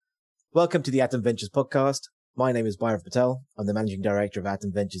Welcome to the Atom Ventures podcast. My name is Bhairav Patel. I'm the managing director of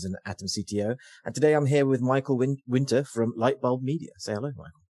Atom Ventures and Atom CTO. And today I'm here with Michael Winter from Lightbulb Media. Say hello,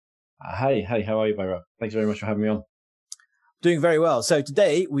 Michael. Hi, how are you, Bhairav? Thanks very much for having me on. Doing very well. So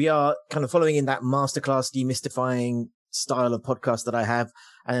today we are kind of following in that masterclass demystifying style of podcast that I have.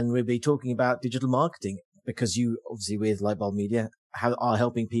 And we'll be talking about digital marketing because you obviously with Lightbulb Media are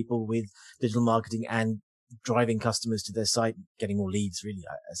helping people with digital marketing and driving customers to their site, getting more leads, really,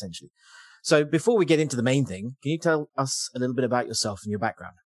 essentially. So before we get into the main thing, can you tell us a little bit about yourself and your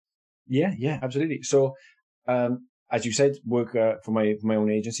background? Yeah, absolutely. So, as you said, work for my own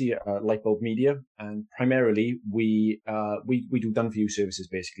agency, Lightbulb Media, and primarily we do done for you services,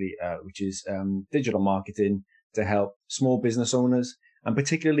 basically, which is digital marketing to help small business owners, and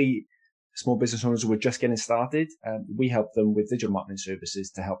particularly small business owners who are just getting started. We help them with digital marketing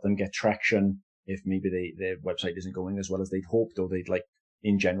services to help them get traction if maybe their website isn't going as well as they'd hoped, or they'd like,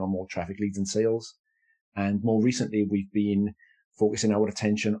 in general, more traffic, leads and sales. And more recently, we've been focusing our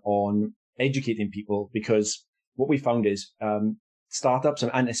attention on educating people, because what we found is startups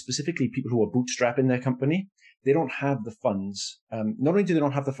and specifically people who are bootstrapping their company, they don't have the funds. Not only do they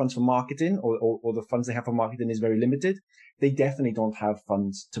not have the funds for marketing, or the funds they have for marketing is very limited, they definitely don't have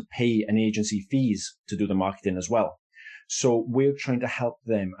funds to pay an agency fees to do the marketing as well. So we're trying to help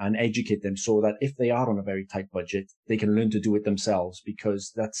them and educate them so that if they are on a very tight budget, they can learn to do it themselves,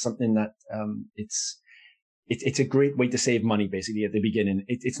 because that's something that it's a great way to save money, basically, at the beginning.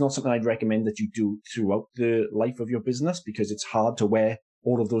 It's not something I'd recommend that you do throughout the life of your business, because it's hard to wear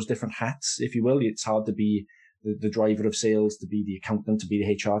all of those different hats, if you will. It's hard to be the driver of sales, to be the accountant, to be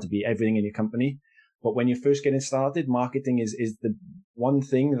the HR, to be everything in your company. But when you're first getting started, marketing is the one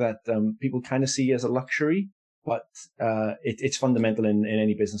thing that people kind of see as a luxury. But it's fundamental in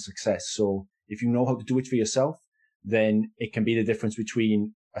any business success. So if you know how to do it for yourself, then it can be the difference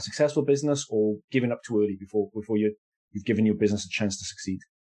between a successful business or giving up too early before you've given your business a chance to succeed.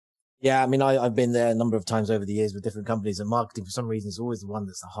 Yeah, I mean, I've been there a number of times over the years with different companies, and marketing for some reason is always the one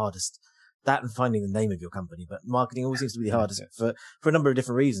that's the hardest. That and finding the name of your company, but marketing always seems to be the hardest for a number of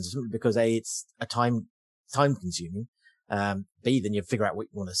different reasons. Simply because A, it's a time consuming. B, then you figure out what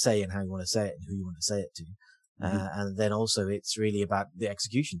you want to say and how you want to say it and who you want to say it to. And then also it's really about the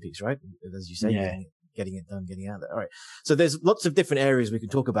execution piece, right? As you say, getting it done, getting out there. All right. So there's lots of different areas we can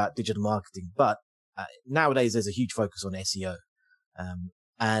talk about digital marketing, but nowadays there's a huge focus on SEO.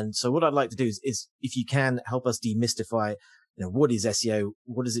 And so what I'd like to do is if you can help us demystify, what is SEO?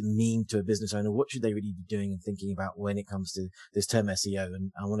 What does it mean to a business owner? What should they really be doing and thinking about when it comes to this term SEO?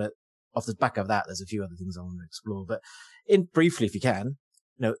 And I want to, off the back of that, there's a few other things I want to explore, but briefly, if you can,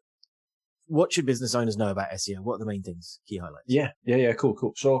 what should business owners know about SEO? What are the main things, key highlights? Yeah.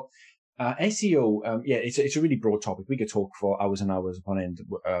 Cool. So, SEO, it's a really broad topic. We could talk for hours and hours upon end,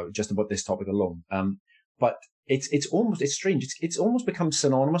 just about this topic alone. But it's strange. It's almost become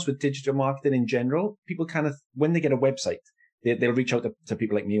synonymous with digital marketing in general. People kind of, when they get a website, they'll reach out to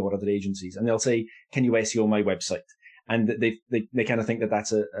people like me or other agencies, and they'll say, "Can you SEO my website?" And they kind of think that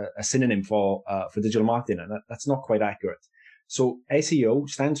that's a synonym for digital marketing, and that's not quite accurate. So SEO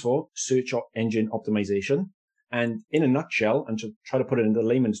stands for search engine optimization. And in a nutshell, and to try to put it into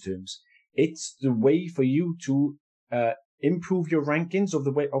layman's terms, it's the way for you to improve your rankings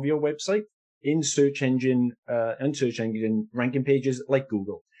of your website in search engine ranking pages like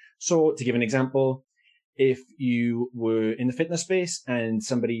Google. So to give an example, if you were in the fitness space and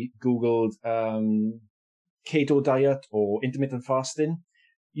somebody Googled keto diet or intermittent fasting,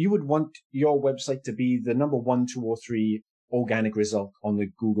 you would want your website to be the number 1, 2, or 3 organic result on the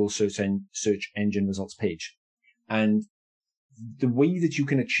Google search engine results page. And the way that you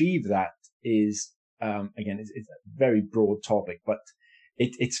can achieve that is, again, it's a very broad topic, but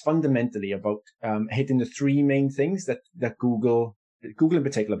it's fundamentally about hitting the 3 main things that Google in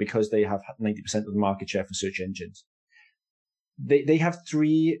particular, because they have 90% of the market share for search engines. They have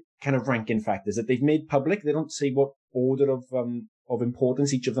 3 kind of ranking factors that they've made public. They don't say what order of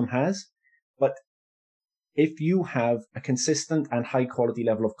importance each of them has, but if you have a consistent and high quality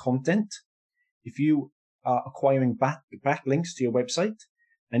level of content, if you are acquiring backlinks to your website,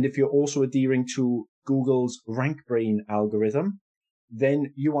 and if you're also adhering to Google's RankBrain algorithm,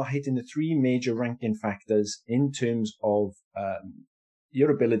 then you are hitting the 3 major ranking factors in terms of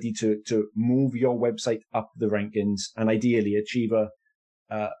your ability to move your website up the rankings and ideally achieve a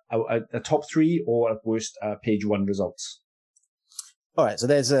top 3 or at worst page 1 results. All right. So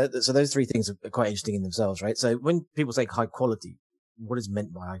so those 3 things are quite interesting in themselves, right? So when people say high quality, what is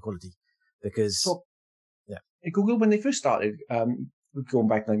meant by high quality? Because Google, when they first started, going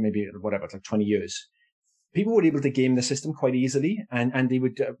back like maybe like 20 years, people were able to game the system quite easily, and they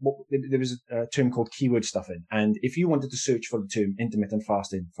would, there was a term called keyword stuffing. And if you wanted to search for the term intermittent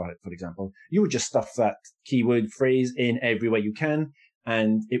fasting, for example, you would just stuff that keyword phrase in everywhere you can.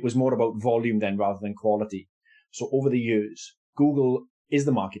 And it was more about volume then rather than quality. So over the years, Google is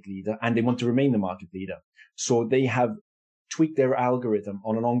the market leader and they want to remain the market leader. So they have tweaked their algorithm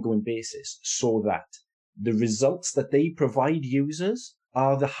on an ongoing basis so that the results that they provide users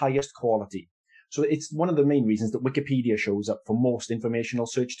are the highest quality. So it's one of the main reasons that Wikipedia shows up for most informational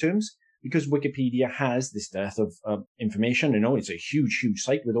search terms, because Wikipedia has this dearth of information. It's a huge, huge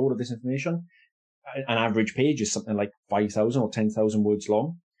site with all of this information. An average page is something like 5,000 or 10,000 words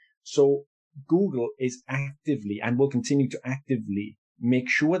long. So Google is actively and will continue to actively make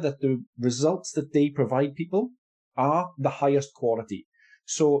sure that the results that they provide people are the highest quality.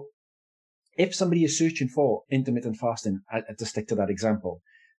 So if somebody is searching for intermittent fasting, to stick to that example,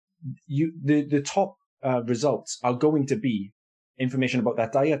 the top results are going to be information about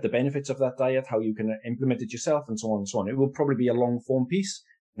that diet, the benefits of that diet, how you can implement it yourself, and so on and so on. It will probably be a long form piece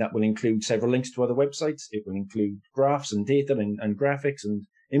that will include several links to other websites. It will include graphs and data and graphics and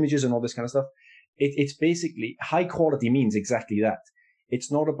images and all this kind of stuff. It's basically high quality means exactly that. It's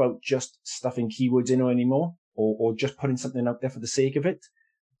not about just stuffing keywords in anymore or just putting something out there for the sake of it.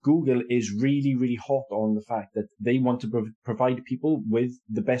 Google is really, really hot on the fact that they want to provide people with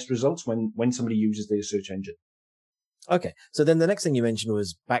the best results when somebody uses their search engine. Okay. So then the next thing you mentioned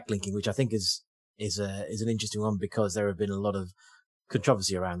was backlinking, which I think is an interesting one because there have been a lot of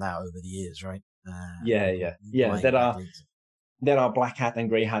controversy around that over the years, right? Yeah. There are black hat and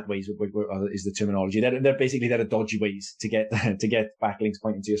grey hat ways, is the terminology. They're basically dodgy ways to get backlinks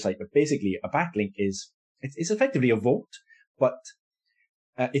pointing to your site. But basically, a backlink it's effectively a vote, but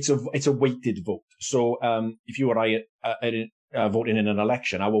it's a weighted vote. So if you or I voting in an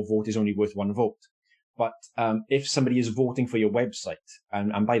election, our vote is only worth one vote. But if somebody is voting for your website,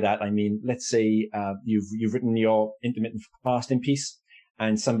 and by that I mean, let's say you've written your intermittent fasting piece,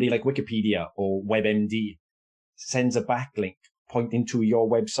 and somebody like Wikipedia or WebMD sends a backlink pointing to your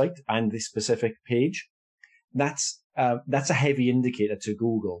website and this specific page, that's a heavy indicator to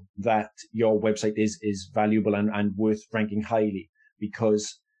Google that your website is valuable and worth ranking highly,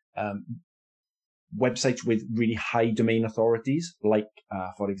 because websites with really high domain authorities, like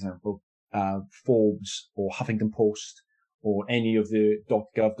for example Forbes or Huffington Post or any of the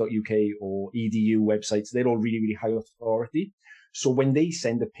 .gov.uk or edu websites, they're all really, really high authority. So when they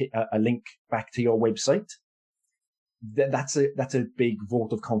send a link back to your website, that's a big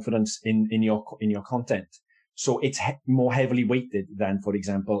vote of confidence in your content. So it's more heavily weighted than, for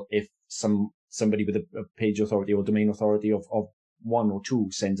example, if somebody with a page authority or domain authority of 1 or 2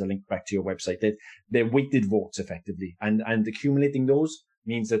 sends a link back to your website. They're weighted votes effectively, and accumulating those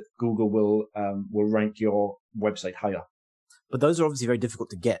means that Google will rank your website higher. But those are obviously very difficult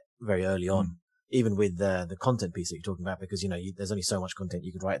to get very early on, even with the content piece that you're talking about, because there's only so much content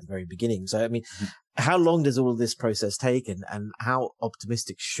you could write at the very beginning. So I mean, how long does all of this process take, and how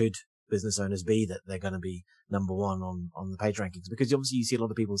optimistic should business owners be that they're going to be number one on the page rankings? Because obviously you see a lot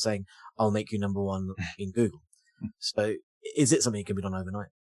of people saying, "I'll make you number one in Google." So is it something that can be done overnight?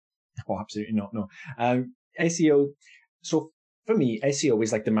 Oh, absolutely not. No. SEO. So for me, SEO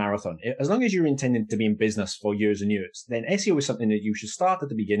is like the marathon. As long as you're intending to be in business for years and years, then SEO is something that you should start at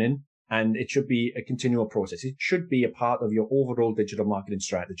the beginning, and it should be a continual process. It should be a part of your overall digital marketing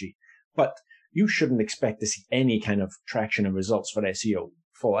strategy. But you shouldn't expect to see any kind of traction and results for SEO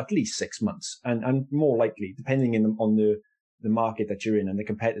for at least 6 months, and more likely, depending on the market that you're in and the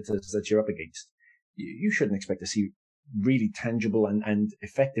competitors that you're up against. You shouldn't expect to see really tangible and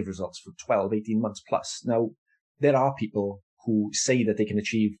effective results for 12, 18 months plus. Now, there are people who say that they can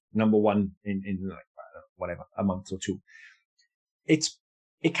achieve number one in like, whatever, a month or 2.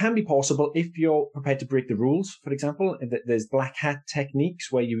 It can be possible if you're prepared to break the rules. For example, there's black hat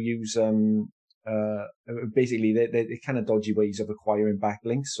techniques where you use, basically they're kind of dodgy ways of acquiring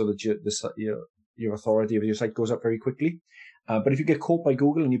backlinks so that your authority of your site goes up very quickly. But if you get caught by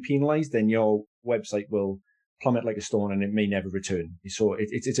Google and you're penalized, then your website will plummet like a stone and it may never return. So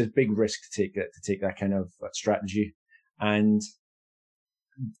it's a big risk to take that kind of strategy. And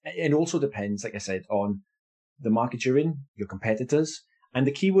it also depends, like I said, on the market you're in, your competitors, and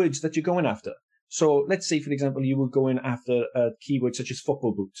the keywords that you're going after. So let's say, for example, you were going after a keyword such as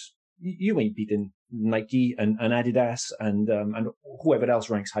football boots. You ain't beating Nike and Adidas and whoever else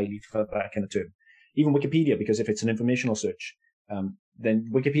ranks highly for that kind of term. Even Wikipedia, because if it's an informational search, then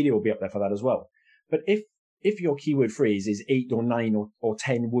Wikipedia will be up there for that as well. But if your keyword phrase is 8 or 9 or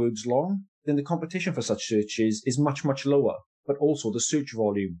 10 words long, then the competition for such searches is much, much lower. But also the search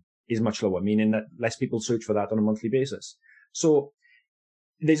volume is much lower, meaning that less people search for that on a monthly basis. So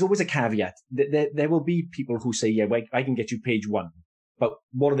there's always a caveat. There will be people who say, yeah, well, I can get you page one. But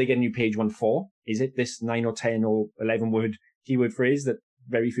what are they getting you page one for? Is it this 9 or 10 or 11 word keyword phrase that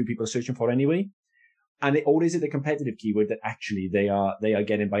very few people are searching for anyway? Or is it the competitive keyword that actually they are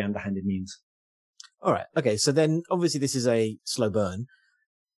getting by underhanded means? All right. Okay. So then obviously this is a slow burn,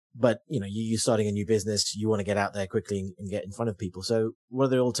 but you're starting a new business. You want to get out there quickly and get in front of people. So what are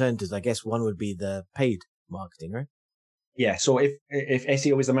the alternatives? I guess one would be the paid marketing, right? Yeah. So if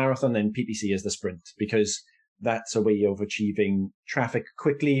SEO is the marathon, then PPC is the sprint, because that's a way of achieving traffic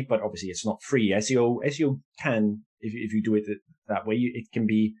quickly, but obviously it's not free. SEO can, if you do it that way, it can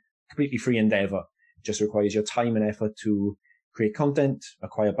be completely free endeavor. It just requires your time and effort to create content,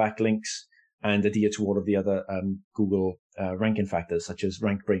 acquire backlinks, and adhere to all of the other Google ranking factors, such as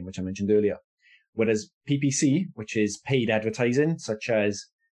rank brain, which I mentioned earlier. Whereas PPC, which is paid advertising, such as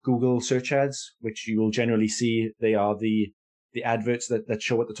Google search ads, which you will generally see, they are the adverts that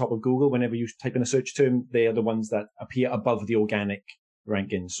show at the top of Google whenever you type in a search term. They are the ones that appear above the organic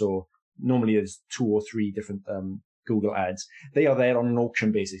ranking. So normally there's 2 or 3 different Google ads. They are there on an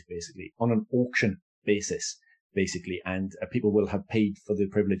auction basis, basically, and people will have paid for the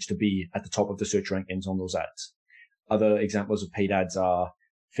privilege to be at the top of the search rankings on those ads. Other examples of paid ads are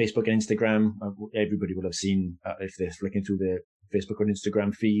Facebook and Instagram. Everybody will have seen, if they're flicking through their Facebook or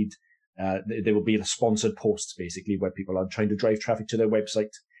Instagram feed, there will be sponsored posts, basically, where people are trying to drive traffic to their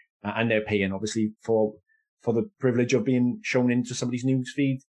website, and they're paying, obviously, for the privilege of being shown into somebody's news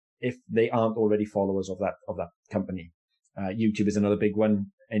feed if they aren't already followers of that company. YouTube is another big one.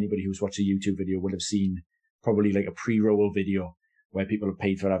 Anybody who's watched a YouTube video will have seen probably like a pre-roll video where people have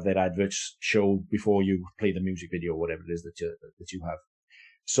paid for have their adverts show before you play the music video or whatever it is that you have.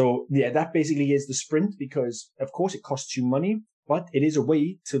 So yeah, that basically is the sprint, because of course it costs you money, but it is a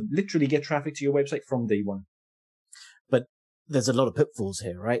way to literally get traffic to your website from day one. But there's a lot of pitfalls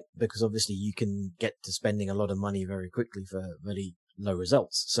here, right? Because obviously you can get to spending a lot of money very quickly for very low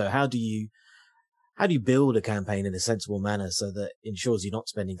results. So how do you build a campaign in a sensible manner so that ensures you're not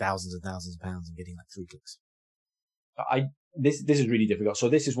spending thousands and thousands of pounds and getting like 3 clicks? This is really difficult. So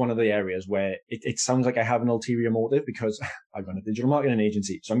this is one of the areas where it sounds like I have an ulterior motive, because I run a digital marketing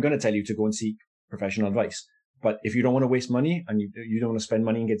agency. So I'm going to tell you to go and seek professional advice. But if you don't want to waste money and you don't want to spend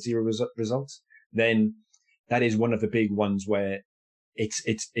money and get 0 results, then that is one of the big ones where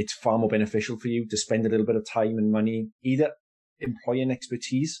it's far more beneficial for you to spend a little bit of time and money either employing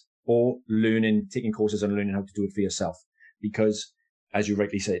expertise or taking courses and learning how to do it for yourself. Because, as you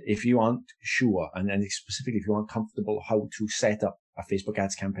rightly said, if you aren't sure, and specifically if you aren't comfortable how to set up a Facebook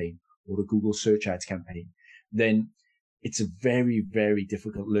ads campaign or a Google search ads campaign, then it's a very, very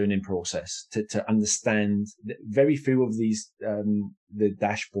difficult learning process to understand. Very few of these, the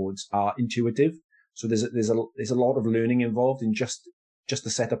dashboards are intuitive. So there's a lot of learning involved in just the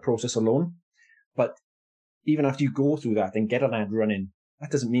setup process alone. But even after you go through that and get an ad running, that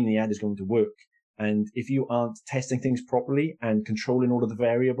doesn't mean the ad is going to work. And if you aren't testing things properly and controlling all of the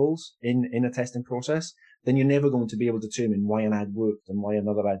variables in a testing process, then you're never going to be able to determine why an ad worked and why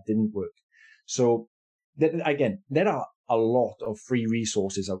another ad didn't work. So again, there are a lot of free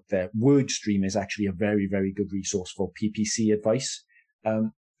resources out there. WordStream is actually a very, very good resource for PPC advice.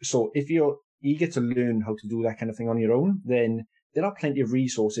 So if you're eager to learn how to do that kind of thing on your own, then there are plenty of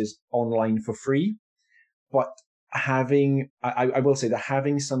resources online for free. But I will say that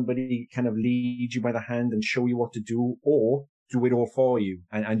having somebody kind of lead you by the hand and show you what to do, or do it all for you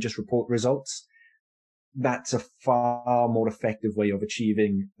and just report results, that's a far more effective way of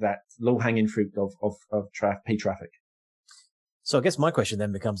achieving that low-hanging fruit of paid traffic. So I guess my question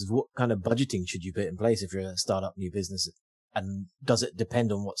then becomes, what kind of budgeting should you put in place if you're a startup new business? And does it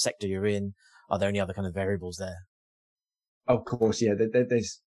depend on what sector you're in? Are there any other kind of variables there? Of course, yeah.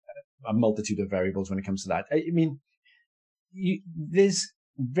 There's a multitude of variables when it comes to that. I mean, there's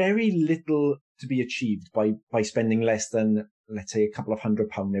very little to be achieved by spending less than, let's say, a couple of £100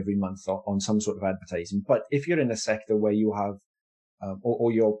 every month on some sort of advertising. But if you're in a sector where you have,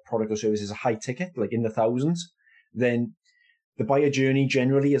 or your product or service is a high ticket, like in the thousands, then the buyer journey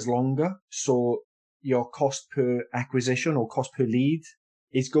generally is longer. So your cost per acquisition or cost per lead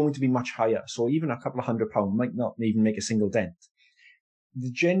is going to be much higher. So even a couple of £100 might not even make a single dent. The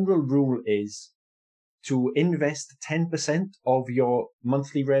general rule is to invest 10% of your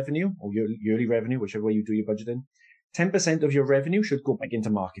monthly revenue or your yearly revenue, whichever way you do your budgeting. 10% of your revenue should go back into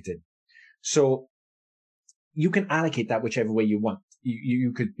marketing. So you can allocate that whichever way you want.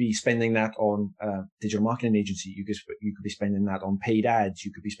 You could be spending that on digital marketing agency. You could be spending that on paid ads.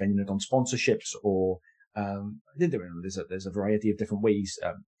 You could be spending it on sponsorships, or there's a variety of different ways.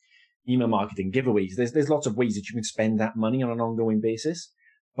 email marketing, giveaways. There's lots of ways that you can spend that money on an ongoing basis,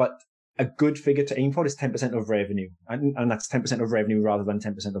 but a good figure to aim for is 10% of revenue, and that's 10% of revenue rather than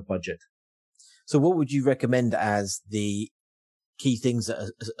 10% of budget. So what would you recommend as the key things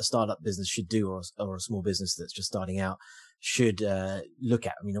that a startup business should do, or a small business that's just starting out should look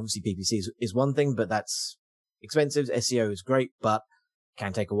at? I mean, obviously PPC is one thing, but that's expensive. SEO is great, but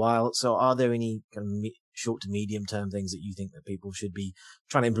can take a while. So are there any kind of short to medium term things that you think that people should be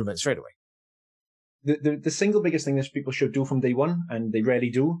trying to implement straight away? The single biggest thing that people should do from day one, and they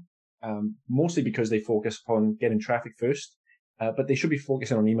rarely do, mostly because they focus upon getting traffic first, but they should be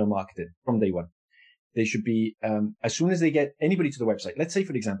focusing on email marketing from day one. They should be, as soon as they get anybody to the website, let's say,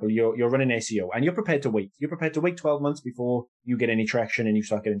 for example, you're running SEO and you're prepared to wait. You're prepared to wait 12 months before you get any traction and you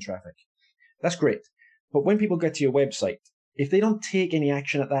start getting traffic. That's great. But when people get to your website, if they don't take any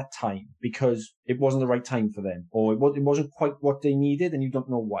action at that time because it wasn't the right time for them, or it wasn't quite what they needed and you don't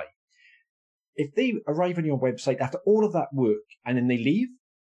know why, if they arrive on your website after all of that work and then they leave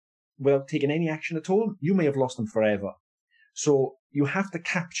without taking any action at all, you may have lost them forever. So you have to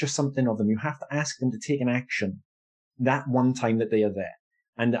capture something of them. You have to ask them to take an action that one time that they are there.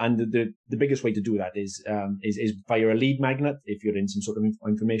 And the biggest way to do that is via a lead magnet if you're in some sort of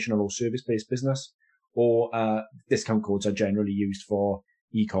informational or service-based business, or discount codes are generally used for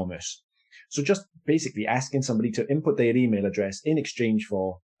e-commerce. So just basically asking somebody to input their email address in exchange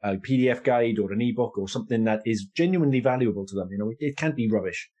for a PDF guide or an ebook or something that is genuinely valuable to them. You know, it can't be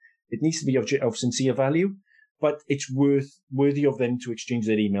rubbish. It needs to be of sincere value, but it's worthy of them to exchange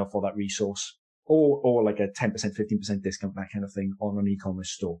their email for that resource, or like a 10%, 15% discount, that kind of thing on an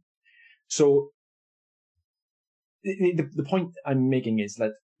e-commerce store. So the point I'm making is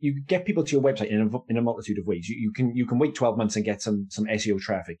that you get people to your website in a multitude of ways. You can wait 12 months and get some SEO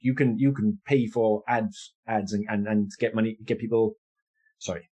traffic. You can pay for ads and get money, get people.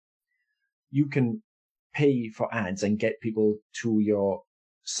 Sorry. You can pay for ads and get people to your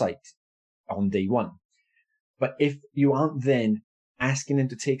site on day one. But if you aren't then asking them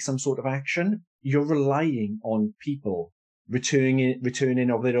to take some sort of action, you're relying on people returning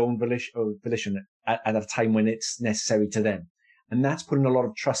of their own volition at a time when it's necessary to them. And that's putting a lot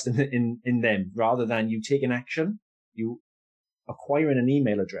of trust in them, rather than you taking action, you acquiring an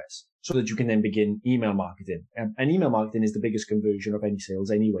email address so that you can then begin email marketing. And email marketing is the biggest conversion of any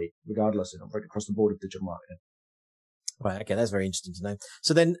sales anyway, regardless, right across the board of digital marketing. Right. Okay. That's very interesting to know.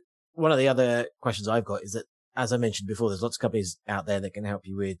 So then one of the other questions I've got is that, as I mentioned before, there's lots of companies out there that can help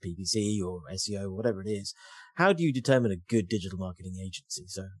you with PPC or SEO or whatever it is. How do you determine a good digital marketing agency?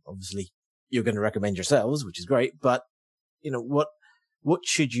 So obviously you're going to recommend yourselves, which is great, but you know, what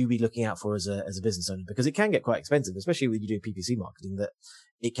should you be looking out for as a business owner? Because it can get quite expensive, especially when you're doing PPC marketing, that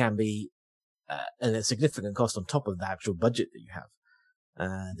it can be a significant cost on top of the actual budget that you have,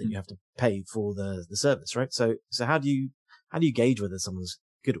 that you have to pay for the service, right? So how do you gauge whether someone's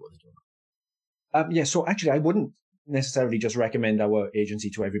good at what they're doing? So actually I wouldn't necessarily just recommend our agency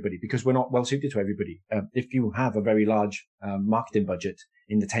to everybody, because we're not well suited to everybody. If you have a very large marketing budget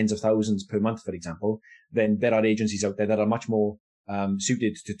in the tens of thousands per month, for example, then there are agencies out there that are much more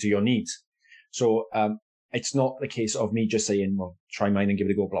suited to your needs. So it's not the case of me just saying, well, try mine and give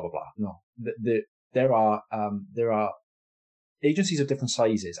it a go, blah, blah, blah. No, there are agencies of different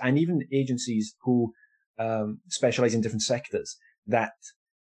sizes, and even agencies who specialize in different sectors that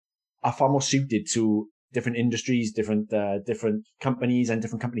are far more suited to different industries, different companies and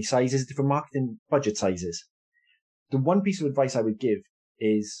different company sizes, different marketing budget sizes. The one piece of advice I would give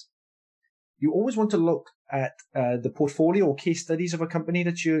is you always want to look at the portfolio or case studies of a company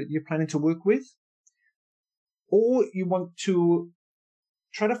that you're planning to work with, or you want to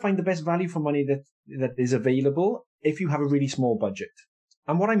try to find the best value for money that is available if you have a really small budget.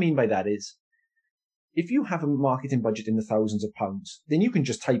 And what I mean by that is, if you have a marketing budget in the thousands of pounds, then you can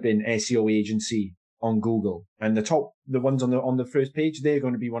just type in SEO agency on Google, and the ones on the first page, they're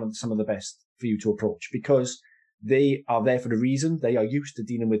going to be some of the best for you to approach, because they are there for the reason they are used to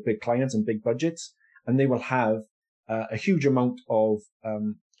dealing with big clients and big budgets, and they will have a huge amount of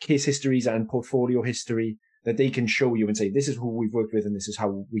case histories and portfolio history that they can show you and say, this is who we've worked with and this is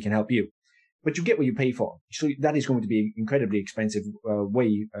how we can help you. But you get what you pay for. So that is going to be an incredibly expensive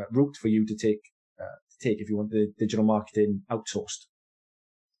route for you to take if you want the digital marketing outsourced.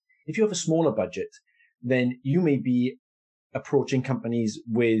 If you have a smaller budget, then you may be approaching companies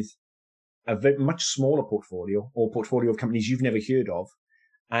with a much smaller portfolio, or portfolio of companies you've never heard of.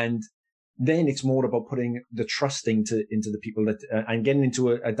 And then it's more about putting the trust into the people that, and getting into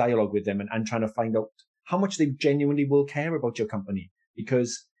a dialogue with them and trying to find out how much they genuinely will care about your company.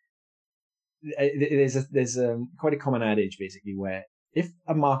 Because there's quite a common adage basically where if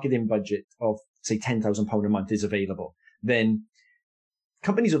a marketing budget of say £10,000 a month is available, then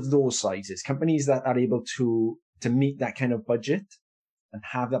companies of those sizes, companies that are able to meet that kind of budget and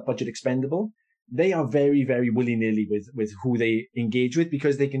have that budget expendable, they are very, very willy-nilly with who they engage with,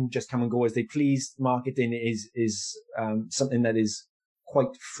 because they can just come and go as they please. Marketing is something that is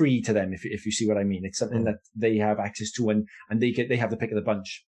quite free to them, if you see what I mean. It's something that they have access to, and they have the pick of the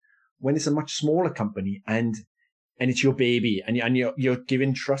bunch. When it's a much smaller company and it's your baby, and you're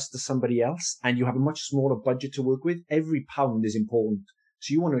giving trust to somebody else, and you have a much smaller budget to work with, every pound is important.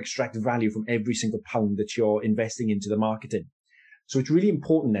 So you want to extract value from every single pound that you're investing into the marketing. So it's really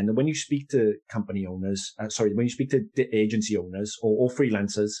important then that when you speak to company owners, when you speak to agency owners or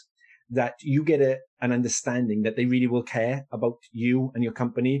freelancers, that you get an understanding that they really will care about you and your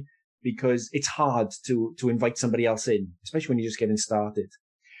company, because it's hard to invite somebody else in, especially when you're just getting started.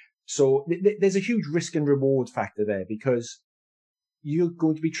 So there's a huge risk and reward factor there, because you're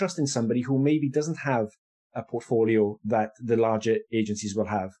going to be trusting somebody who maybe doesn't have a portfolio that the larger agencies will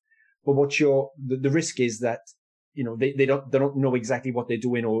have. But the risk is that, you know, they don't know exactly what they're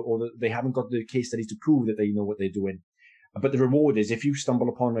doing, or they haven't got the case studies to prove that they know what they're doing. But the reward is, if you stumble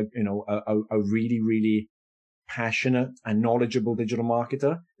upon a really, really passionate and knowledgeable digital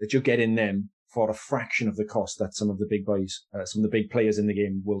marketer, that you're getting them for a fraction of the cost that some of the big boys, some of the big players in the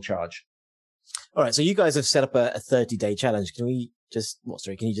game will charge. All right. So you guys have set up a 30-day challenge. Can you just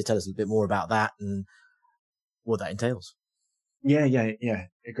tell us a bit more about that and what that entails? Yeah.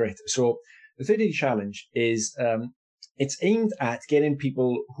 Great. So the 30-day challenge is, it's aimed at getting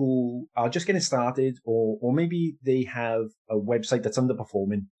people who are just getting started, or maybe they have a website that's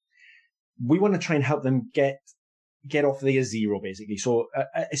underperforming. We want to try and help them get off their zero, basically. So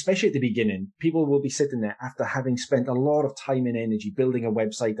especially at the beginning, people will be sitting there after having spent a lot of time and energy building a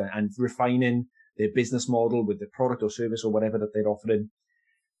website and refining their business model with the product or service or whatever that they're offering.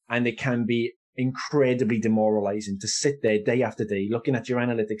 And it can be incredibly demoralizing to sit there day after day looking at your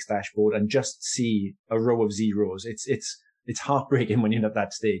analytics dashboard and just see a row of zeros. It's heartbreaking when you're at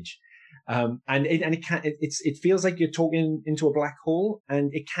that stage. It feels like you're talking into a black hole, and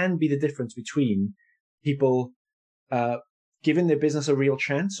it can be the difference between people giving their business a real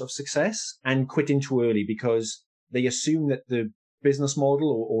chance of success and quitting too early because they assume that the business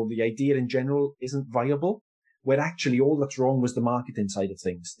model or the idea in general isn't viable, where actually all that's wrong was the marketing side of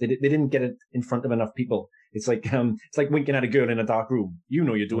things. They didn't get it in front of enough people. It's like winking at a girl in a dark room. You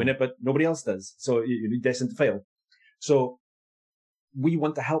know you're doing it, but nobody else does. So you're destined to fail. So we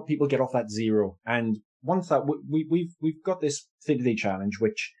want to help people get off that zero. And once that we've got this 30-day challenge,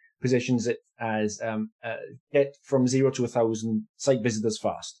 which positions it as get from 0 to 1,000 site visitors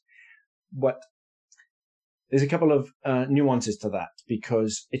fast. But there's a couple of nuances to that,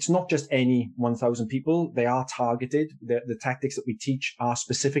 because it's not just any 1,000 people. They are targeted. The tactics that we teach are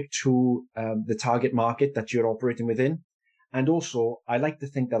specific to the target market that you're operating within. And also, I like to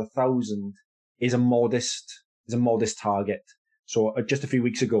think that 1,000 is a modest target. So just a few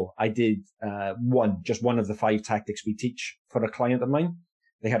weeks ago, I did just one of the 5 tactics we teach for a client of mine.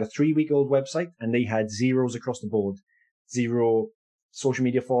 They had a 3-week-old website and they had zeros across the board. 0 social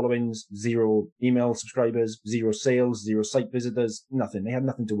media followings, 0 email subscribers, 0 sales, 0 site visitors, nothing. They had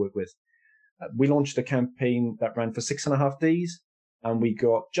nothing to work with. We launched a campaign that ran for 6.5 days, and we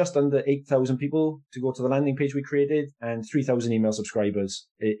got just under 8,000 people to go to the landing page we created and 3,000 email subscribers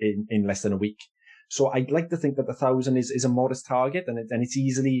in less than a week. So I'd like to think that 1,000 is a modest target and it's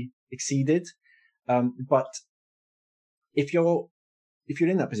easily exceeded. But if you're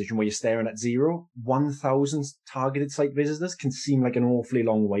in that position where you're staring at 0, 1,000 targeted site visitors can seem like an awfully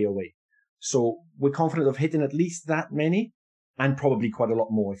long way away. So we're confident of hitting at least that many, and probably quite a lot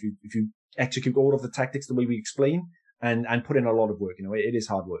more if you execute all of the tactics the way we explain and put in a lot of work. You know, it is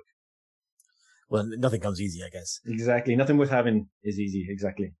hard work. Well, nothing comes easy, I guess. Exactly. Nothing worth having is easy.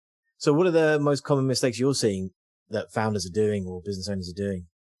 Exactly. So what are the most common mistakes you're seeing that founders are doing or business owners are doing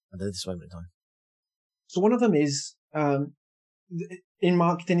at this moment in time? So one of them is, in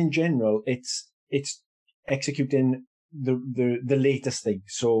marketing in general, it's executing the latest thing.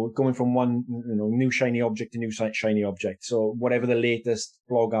 So going from one new shiny object to new shiny object. So whatever the latest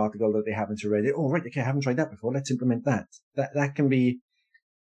blog article that they haven't read, oh right, okay, I haven't tried that before. Let's implement that. That can be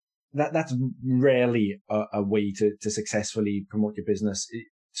that's rarely a way to successfully promote your business.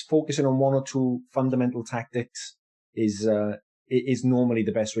 It's focusing on 1 or 2 fundamental tactics is normally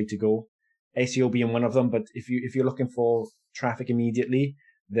the best way to go. SEO being one of them, but if you're looking for traffic immediately,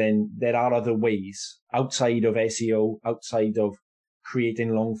 then there are other ways outside of SEO, outside of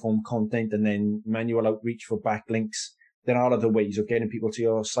creating long form content and then manual outreach for backlinks. There are other ways of getting people to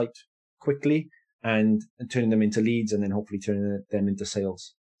your site quickly and turning them into leads, and then hopefully turning them into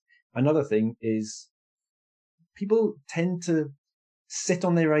sales. Another thing is people tend to sit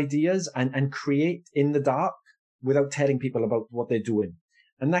on their ideas and create in the dark without telling people about what they're doing.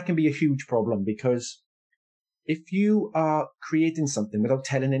 And that can be a huge problem, because if you are creating something without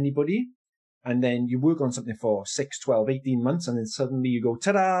telling anybody, and then you work on something for 6, 12, 18 months, and then suddenly you go,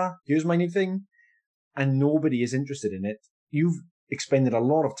 ta-da, here's my new thing, and nobody is interested in it, you've expended a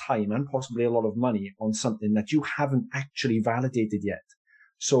lot of time and possibly a lot of money on something that you haven't actually validated yet.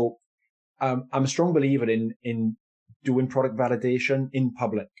 So I'm a strong believer in doing product validation in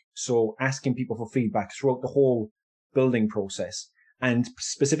public. So asking people for feedback throughout the whole building process, and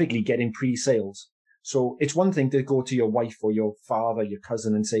specifically getting pre-sales. So it's one thing to go to your wife or your father, your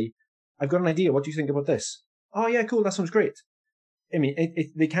cousin, and say, I've got an idea. What do you think about this? Oh, yeah, cool. That sounds great. I mean,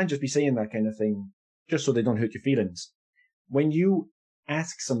 they can't just be saying that kind of thing just so they don't hurt your feelings. When you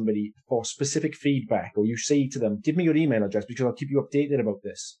ask somebody for specific feedback, or you say to them, give me your email address because I'll keep you updated about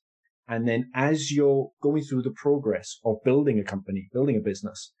this. And then as you're going through the progress of building a company, building a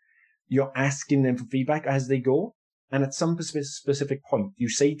business, you're asking them for feedback as they go. And at some specific point, you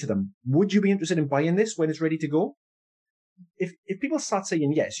say to them, would you be interested in buying this when it's ready to go? If people start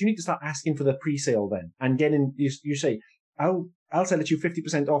saying yes, you need to start asking for the pre-sale then, and getting, you say, I'll sell it to you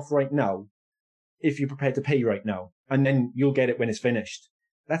 50% off right now if you're prepared to pay right now, and then you'll get it when it's finished.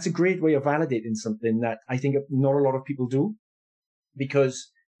 That's a great way of validating something that I think not a lot of people do,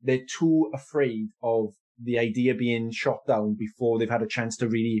 because they're too afraid of the idea being shot down before they've had a chance to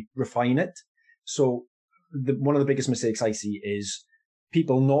really refine it. So one of the biggest mistakes I see is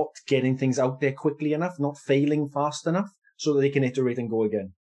people not getting things out there quickly enough, not failing fast enough, so that they can iterate and go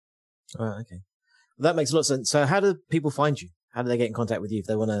again. Okay. Well, that makes a lot of sense. So how do people find you? How do they get in contact with you if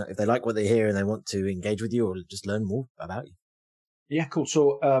they like what they hear and they want to engage with you or just learn more about you? Yeah, cool.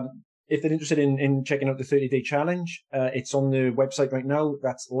 So if they're interested in checking out the 30-day challenge, it's on the website right now.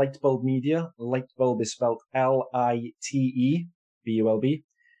 That's Lightbulb Media. Lightbulb is spelled Litebulb.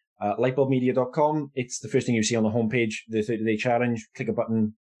 Lightbulbmedia.com. It's the first thing you see on the homepage, the 30-day challenge. Click a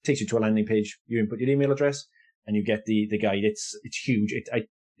button, takes you to a landing page. You input your email address, and you get the guide. It's huge.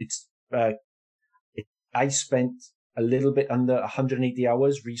 I spent a little bit under 180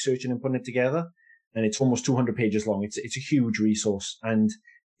 hours researching and putting it together, and it's almost 200 pages long. It's a huge resource, and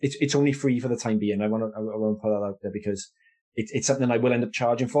it's only free for the time being. I want to put that out there because it's something I will end up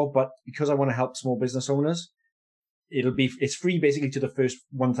charging for, but because I want to help small business owners, it's free basically to the first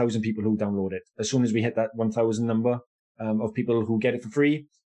 1,000 people who download it. As soon as we hit that 1,000 number of people who get it for free,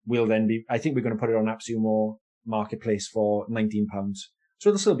 I think we're going to put it on AppSumo Marketplace for £19. So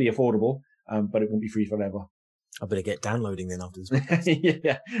it'll still be affordable, but it won't be free forever. I better get downloading then after this.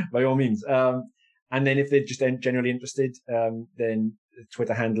 Yeah, by all means. And then if they're just generally interested, then the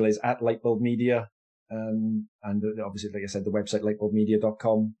Twitter handle is @lightbulbmedia. And obviously, like I said, the website,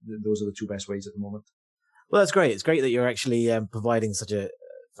 lightbulbmedia.com. Those are the two best ways at the moment. Well, that's great. It's great that you're actually providing such a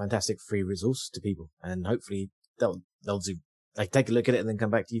fantastic free resource to people, and hopefully they'll take a look at it and then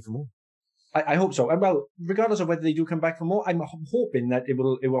come back to you for more. I hope so. And well, regardless of whether they do come back for more, I'm hoping that it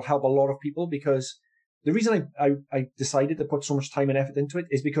will help a lot of people, because the reason I decided to put so much time and effort into it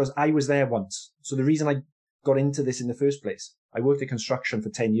is because I was there once. So the reason I got into this in the first place, I worked in construction for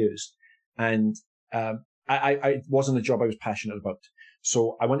 10 years, and it wasn't a job I was passionate about.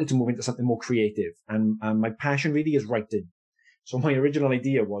 So I wanted to move into something more creative, and my passion really is writing. So my original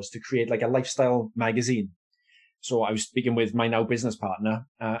idea was to create like a lifestyle magazine. So I was speaking with my now business partner,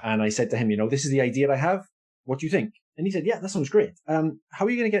 and I said to him, this is the idea I have. What do you think? And he said, yeah, that sounds great. How are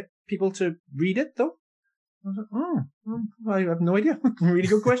you going to get people to read it though? I was like, I have no idea. Really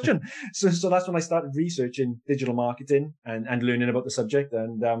good question. So that's when I started researching digital marketing and learning about the subject.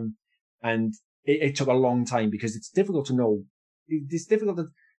 And it took a long time, because it's difficult to know. It's difficult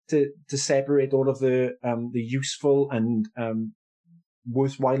to separate all of the useful and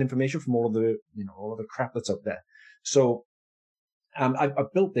worthwhile information from all of the crap that's out there. So I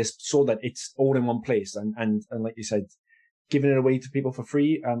built this so that it's all in one place, and like you said, giving it away to people for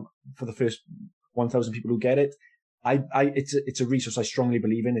free for the first 1,000 people who get it. It's a resource I strongly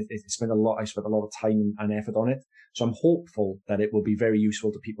believe in. I spent a lot of time and effort on it. So I'm hopeful that it will be very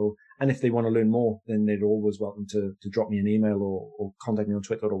useful to people. And if they want to learn more, then they're always welcome to drop me an email or contact me on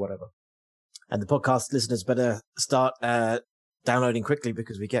Twitter or whatever. And the podcast listeners better start downloading quickly,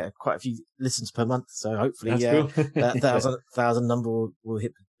 because we get quite a few listens per month. So hopefully that thousand number will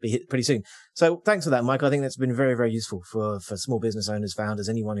be hit pretty soon. So thanks for that, Mike. I think that's been very, very useful for small business owners, founders,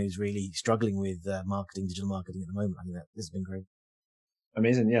 anyone who's really struggling with digital marketing at the moment. I think this has been great.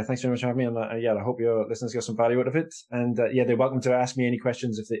 Amazing. Yeah, thanks very much for having me. And I hope your listeners get some value out of it. And they're welcome to ask me any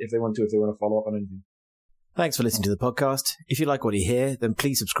questions if they want to follow up on anything. Thanks for listening to the podcast. If you like what you hear, then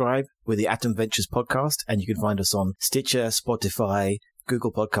please subscribe. We're the Atom Ventures podcast, and you can find us on Stitcher, Spotify,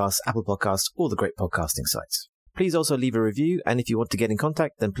 Google Podcasts, Apple Podcasts, all the great podcasting sites. Please also leave a review, and if you want to get in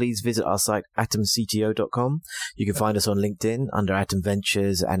contact, then please visit our site, atomcto.com. You can find us on LinkedIn under Atom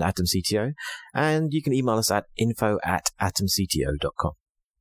Ventures and Atom CTO, and you can email us at info@atomcto.com.